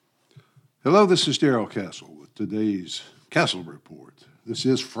Hello, this is Darrell Castle with today's Castle Report. This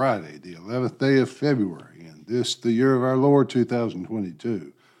is Friday, the 11th day of February, and this the year of our Lord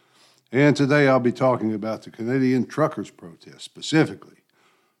 2022. And today I'll be talking about the Canadian truckers' protest, specifically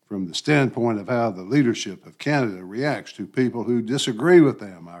from the standpoint of how the leadership of Canada reacts to people who disagree with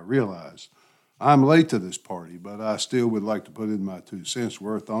them. I realize I'm late to this party, but I still would like to put in my 2 cents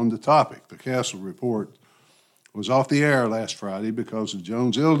worth on the topic. The Castle Report was off the air last Friday because of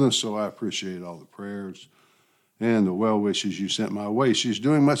Joan's illness, so I appreciate all the prayers and the well wishes you sent my way. She's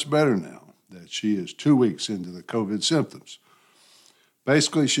doing much better now that she is 2 weeks into the COVID symptoms.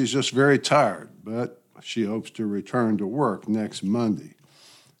 Basically, she's just very tired, but she hopes to return to work next Monday.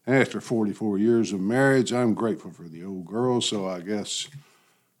 After 44 years of marriage, I'm grateful for the old girl, so I guess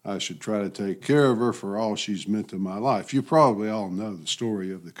I should try to take care of her for all she's meant to my life. You probably all know the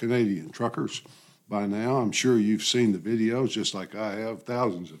story of the Canadian truckers by now. I'm sure you've seen the videos, just like I have,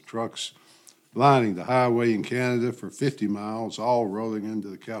 thousands of trucks lining the highway in Canada for 50 miles, all rolling into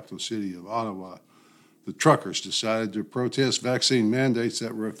the capital city of Ottawa. The truckers decided to protest vaccine mandates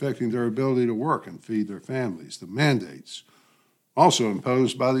that were affecting their ability to work and feed their families. The mandates also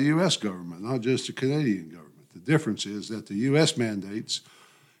imposed by the U.S. government, not just the Canadian government. The difference is that the U.S. mandates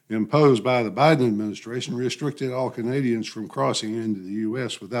imposed by the Biden administration restricted all Canadians from crossing into the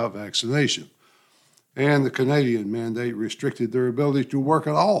U.S. without vaccination. And the Canadian mandate restricted their ability to work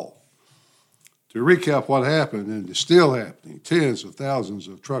at all. To recap what happened, and is still happening, tens of thousands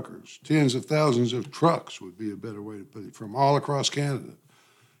of truckers, tens of thousands of trucks would be a better way to put it, from all across Canada,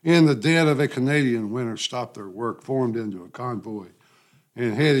 in the dead of a Canadian winter, stopped their work, formed into a convoy,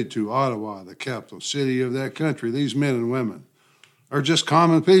 and headed to Ottawa, the capital city of that country. These men and women are just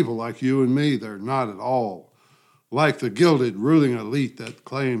common people like you and me. They're not at all like the gilded ruling elite that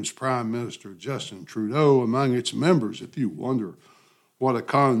claims Prime Minister Justin Trudeau among its members. If you wonder what a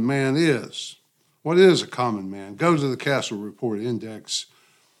common man is, what is a common man? Go to the Castle Report Index,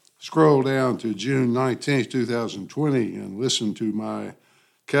 scroll down to June 19, 2020, and listen to my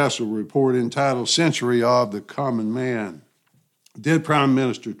Castle Report entitled Century of the Common Man. Did Prime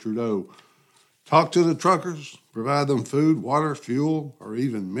Minister Trudeau talk to the truckers, provide them food, water, fuel, or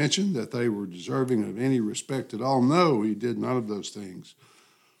even mention that they were deserving of any respect at all? No, he did none of those things.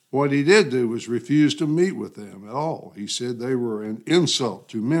 What he did do was refuse to meet with them at all. He said they were an insult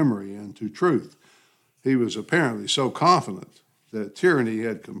to memory and to truth. He was apparently so confident that tyranny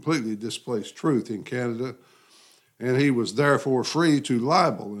had completely displaced truth in Canada, and he was therefore free to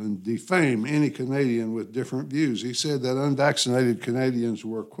libel and defame any Canadian with different views. He said that unvaccinated Canadians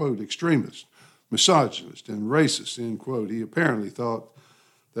were, quote, extremists, misogynist, and racist, end quote. He apparently thought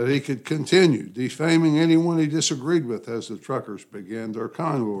that he could continue defaming anyone he disagreed with as the truckers began their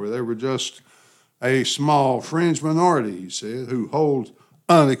convoy. They were just a small fringe minority, he said, who hold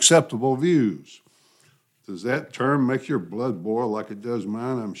unacceptable views. Does that term make your blood boil like it does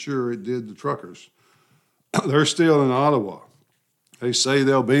mine? I'm sure it did the truckers. They're still in Ottawa. They say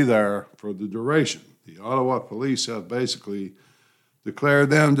they'll be there for the duration. The Ottawa police have basically declared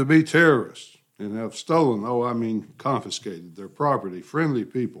them to be terrorists and have confiscated their property. Friendly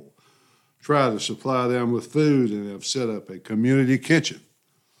people try to supply them with food and have set up a community kitchen.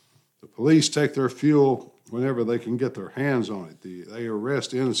 The police take their fuel whenever they can get their hands on it. They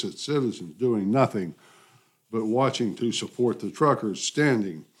arrest innocent citizens doing nothing but watching to support the truckers,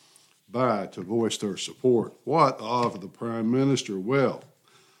 standing by to voice their support. What of the Prime Minister? Well,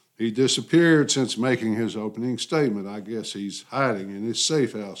 he disappeared since making his opening statement. I guess he's hiding in his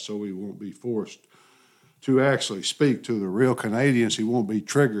safe house so he won't be forced to actually speak to the real Canadians. He won't be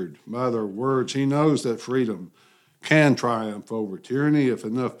triggered by their words. He knows that freedom can triumph over tyranny if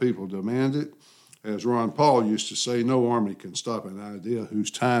enough people demand it. As Ron Paul used to say, no army can stop an idea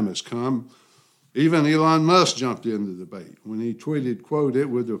whose time has come. Even Elon Musk jumped in the debate when he tweeted, quote, it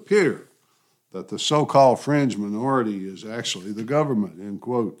would appear that the so-called fringe minority is actually the government, end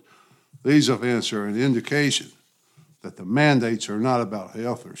quote. These events are an indication that the mandates are not about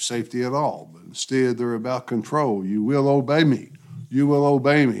health or safety at all, but instead they're about control. You will obey me. You will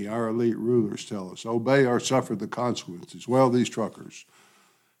obey me, our elite rulers tell us. Obey or suffer the consequences. Well, these truckers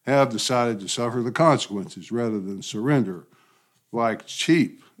have decided to suffer the consequences rather than surrender like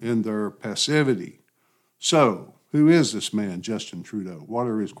sheep in their passivity. So, who is this man, Justin Trudeau? What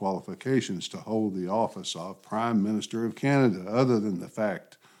are his qualifications to hold the office of Prime Minister of Canada? Other than the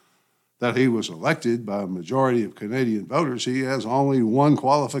fact that he was elected by a majority of Canadian voters, he has only one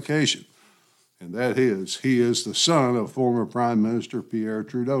qualification, and that is he is the son of former Prime Minister Pierre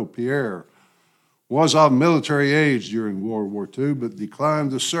Trudeau. Pierre was of military age during World War II, but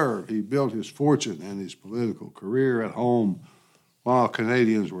declined to serve. He built his fortune and his political career at home While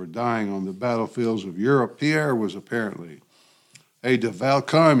Canadians were dying on the battlefields of Europe, Pierre was apparently a devout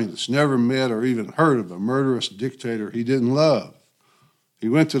communist, never met or even heard of a murderous dictator he didn't love. He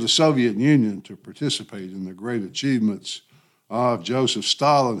went to the Soviet Union to participate in the great achievements of Joseph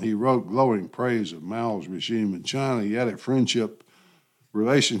Stalin. He wrote glowing praise of Mao's regime in China. He had a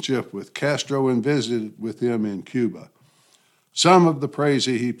relationship with Castro and visited with him in Cuba. Some of the praise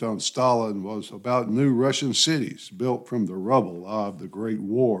he heaped on Stalin was about new Russian cities built from the rubble of the Great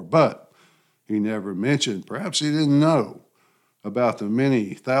War, but he never mentioned, perhaps he didn't know, about the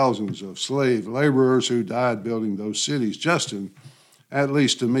many thousands of slave laborers who died building those cities. Justin, at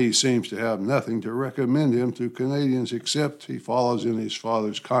least to me, seems to have nothing to recommend him to Canadians except he follows in his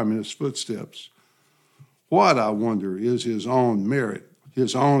father's communist footsteps. What, I wonder, is his own merit,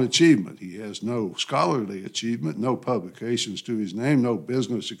 his own achievement? He has no scholarly achievement, no publications to his name, no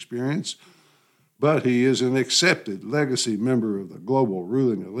business experience, but he is an accepted legacy member of the global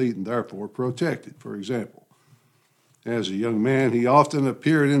ruling elite and therefore protected. For example, as a young man, he often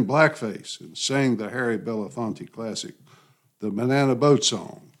appeared in blackface and sang the Harry Belafonte classic, The Banana Boat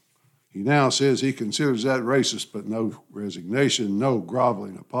Song. He now says he considers that racist, but no resignation, no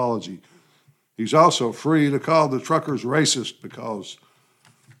groveling apology. He's also free to call the truckers racist because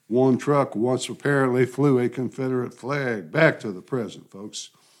one truck once apparently flew a Confederate flag. Back to the present, folks,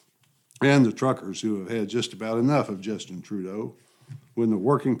 and the truckers who have had just about enough of Justin Trudeau. When the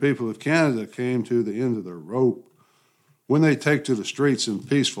working people of Canada came to the end of their rope, when they take to the streets in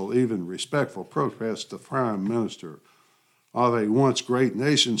peaceful, even respectful protest, the Prime Minister of a once great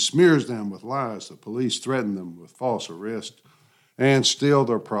nation smears them with lies. The police threaten them with false arrest and steal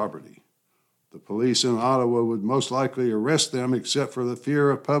their property. The police in Ottawa would most likely arrest them except for the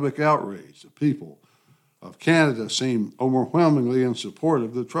fear of public outrage. The people of Canada seem overwhelmingly in support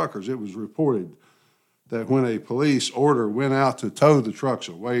of the truckers. It was reported that when a police order went out to tow the trucks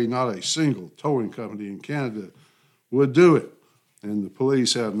away, not a single towing company in Canada would do it. And the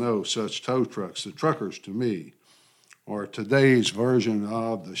police have no such tow trucks. The truckers, to me, are today's version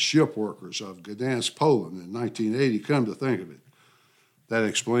of the ship workers of Gdansk, Poland in 1980. Come to think of it, that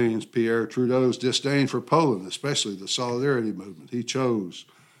explains Pierre Trudeau's disdain for Poland, especially the Solidarity movement. He chose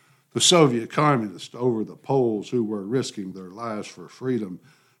the Soviet communists over the Poles who were risking their lives for freedom.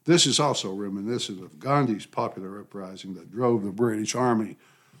 This is also reminiscent of Gandhi's popular uprising that drove the British Army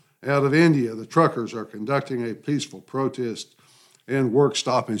out of India. The truckers are conducting a peaceful protest and work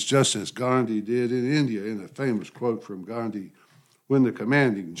stoppage just as Gandhi did in India. In a famous quote from Gandhi, when the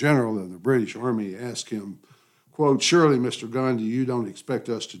commanding general of the British Army asked him, quote, "Surely, Mr. Gandhi, you don't expect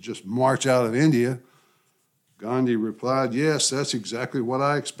us to just march out of India?" Gandhi replied, "Yes, that's exactly what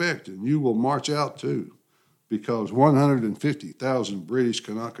I expect, and you will march out too, because 150,000 British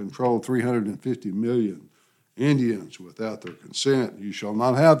cannot control 350 million Indians without their consent. You shall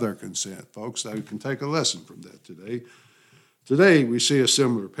not have their consent." Folks, they can take a lesson from that today. Today, we see a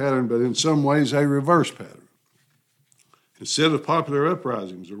similar pattern, but in some ways a reverse pattern. Instead of popular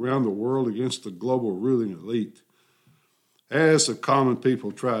uprisings around the world against the global ruling elite, as the common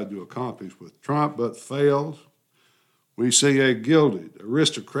people tried to accomplish with Trump but failed, we see a gilded,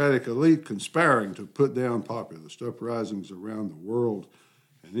 aristocratic elite conspiring to put down populist uprisings around the world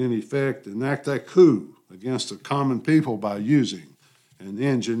and, in effect, enact a coup against the common people by using an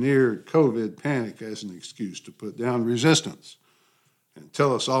engineered COVID panic as an excuse to put down resistance and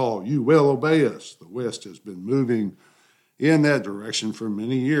tell us all, you will obey us. The West has been moving in that direction for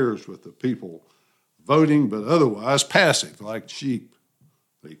many years, with the people voting but otherwise passive like sheep.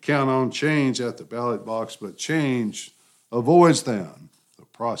 They count on change at the ballot box, but change avoids them. The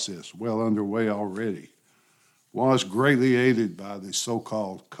process, well underway already, was greatly aided by the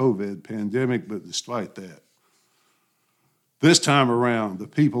so-called COVID pandemic, but despite that, this time around, the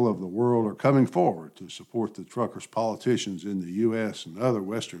people of the world are coming forward to support the truckers. Politicians in the U.S. and other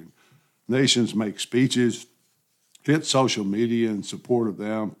Western nations make speeches, hit social media in support of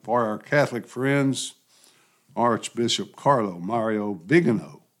them. For our Catholic friends, Archbishop Carlo Mario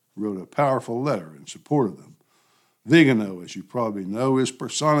Vigano wrote a powerful letter in support of them. Vigano, as you probably know, is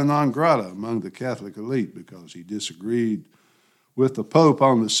persona non grata among the Catholic elite because he disagreed with the Pope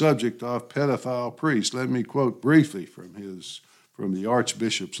on the subject of pedophile priests. Let me quote briefly from the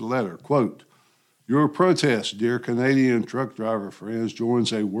Archbishop's letter. Quote, "Your protest, dear Canadian truck driver friends,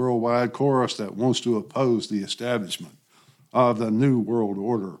 joins a worldwide chorus that wants to oppose the establishment of the New World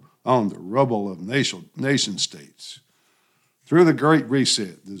Order on the rubble of nation states. Through the Great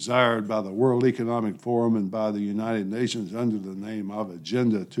Reset, desired by the World Economic Forum and by the United Nations under the name of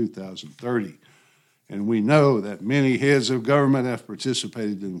Agenda 2030, and we know that many heads of government have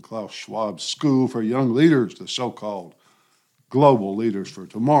participated in Klaus Schwab's School for Young Leaders, the so-called global leaders for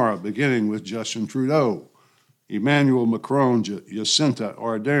tomorrow, beginning with Justin Trudeau, Emmanuel Macron, Jacinta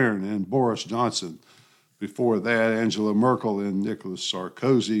Ardern, and Boris Johnson. Before that, Angela Merkel and Nicolas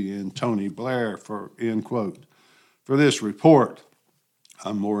Sarkozy and Tony Blair, end quote. For this report,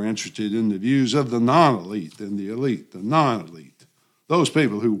 I'm more interested in the views of the non-elite than the elite, the non-elite. Those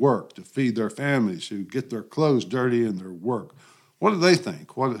people who work to feed their families, who get their clothes dirty in their work. What do they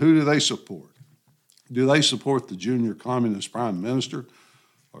think? Who do they support? Do they support the junior communist prime minister?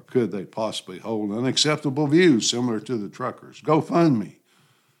 Or could they possibly hold unacceptable views similar to the truckers? GoFundMe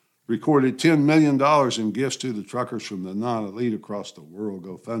recorded $10 million in gifts to the truckers from the non-elite across the world.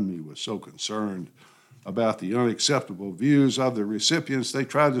 GoFundMe was so concerned about the unacceptable views of the recipients, they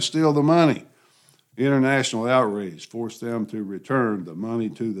tried to steal the money. International outrage forced them to return the money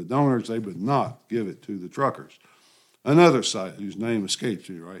to the donors. They would not give it to the truckers. Another site, whose name escapes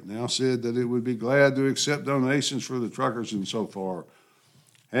me right now, said that it would be glad to accept donations for the truckers, and so far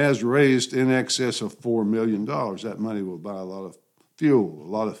has raised in excess of $4 million. That money will buy a lot of fuel, a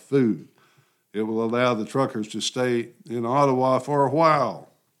lot of food. It will allow the truckers to stay in Ottawa for a while.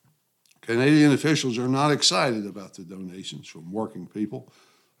 Canadian officials are not excited about the donations from working people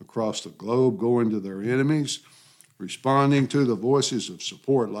across the globe going to their enemies, responding to the voices of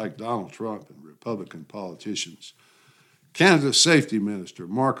support like Donald Trump and Republican politicians. Canada's Safety Minister,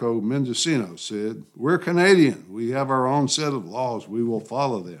 Marco Mendicino, said, "We're Canadian. We have our own set of laws. We will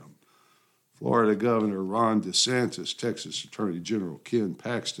follow them." Florida Governor Ron DeSantis, Texas Attorney General Ken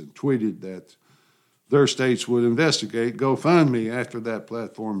Paxton tweeted that their states would investigate GoFundMe after that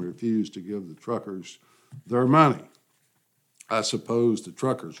platform refused to give the truckers their money. I suppose the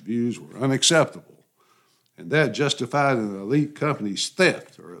truckers' views were unacceptable, and that justified an elite company's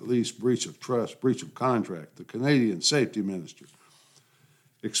theft, or at least breach of trust, breach of contract. The Canadian Safety Minister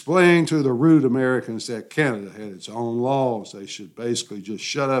explained to the rude Americans that Canada had its own laws. They should basically just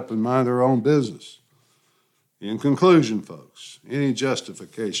shut up and mind their own business. In conclusion, folks, any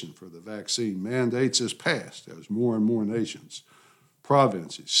justification for the vaccine mandates is passed as more and more nations,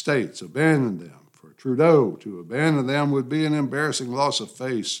 provinces, states abandon them. For Trudeau to abandon them would be an embarrassing loss of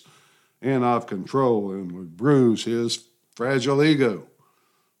face and of control, and would bruise his fragile ego.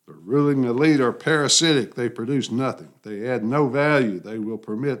 The ruling elite are parasitic. They produce nothing. They add no value. They will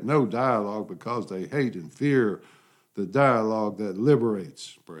permit no dialogue because they hate and fear the dialogue that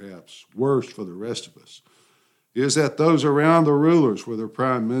liberates, perhaps worse for the rest of us, is that those around the rulers, whether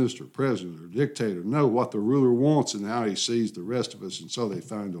prime minister, president, or dictator, know what the ruler wants and how he sees the rest of us, and so they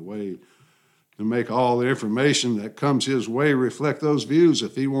find a way to make all the information that comes his way reflect those views.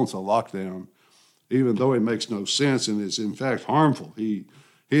 If he wants a lockdown, even though it makes no sense and is in fact harmful,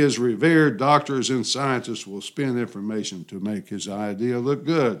 his revered doctors and scientists will spin information to make his idea look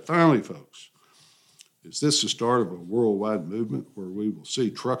good. Finally, folks, is this the start of a worldwide movement where we will see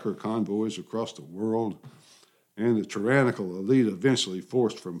trucker convoys across the world and the tyrannical elite eventually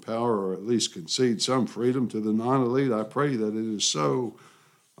forced from power, or at least concede some freedom to the non-elite? I pray that it is so.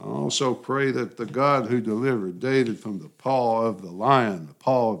 I also pray that the God who delivered David from the paw of the lion, the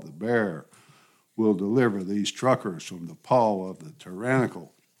paw of the bear, will deliver these truckers from the paw of the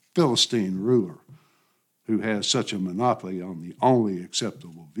tyrannical Philistine ruler who has such a monopoly on the only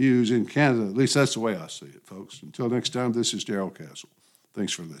acceptable views in Canada. At least that's the way I see it, folks. Until next time, this is Darrell Castle.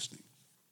 Thanks for listening.